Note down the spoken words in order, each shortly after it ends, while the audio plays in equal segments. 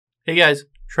Hey guys,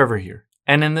 Trevor here.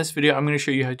 And in this video, I'm going to show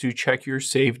you how to check your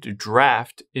saved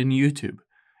draft in YouTube.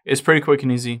 It's pretty quick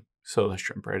and easy, so let's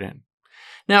jump right in.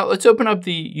 Now, let's open up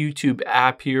the YouTube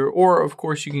app here, or of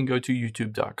course, you can go to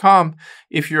youtube.com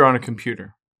if you're on a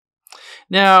computer.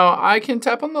 Now, I can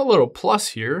tap on the little plus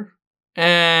here,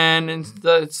 and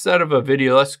instead of a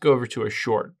video, let's go over to a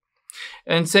short.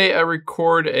 And say I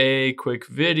record a quick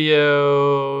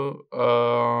video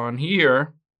on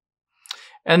here.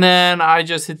 And then I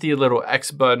just hit the little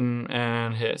X button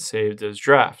and hit saved as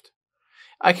draft.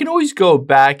 I can always go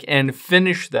back and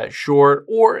finish that short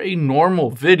or a normal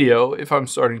video if I'm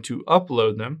starting to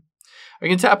upload them. I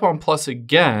can tap on plus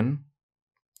again.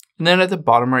 And then at the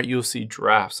bottom right, you'll see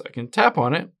drafts. I can tap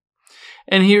on it.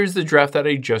 And here's the draft that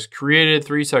I just created,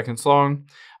 3 seconds long.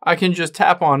 I can just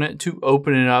tap on it to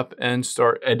open it up and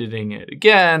start editing it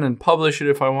again and publish it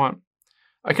if I want.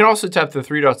 I can also tap the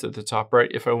 3 dots at the top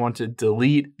right if I want to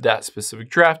delete that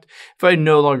specific draft if I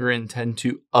no longer intend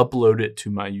to upload it to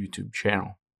my YouTube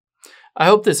channel. I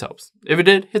hope this helps. If it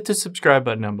did, hit the subscribe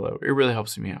button down below. It really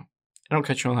helps me out. And I'll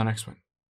catch you on the next one.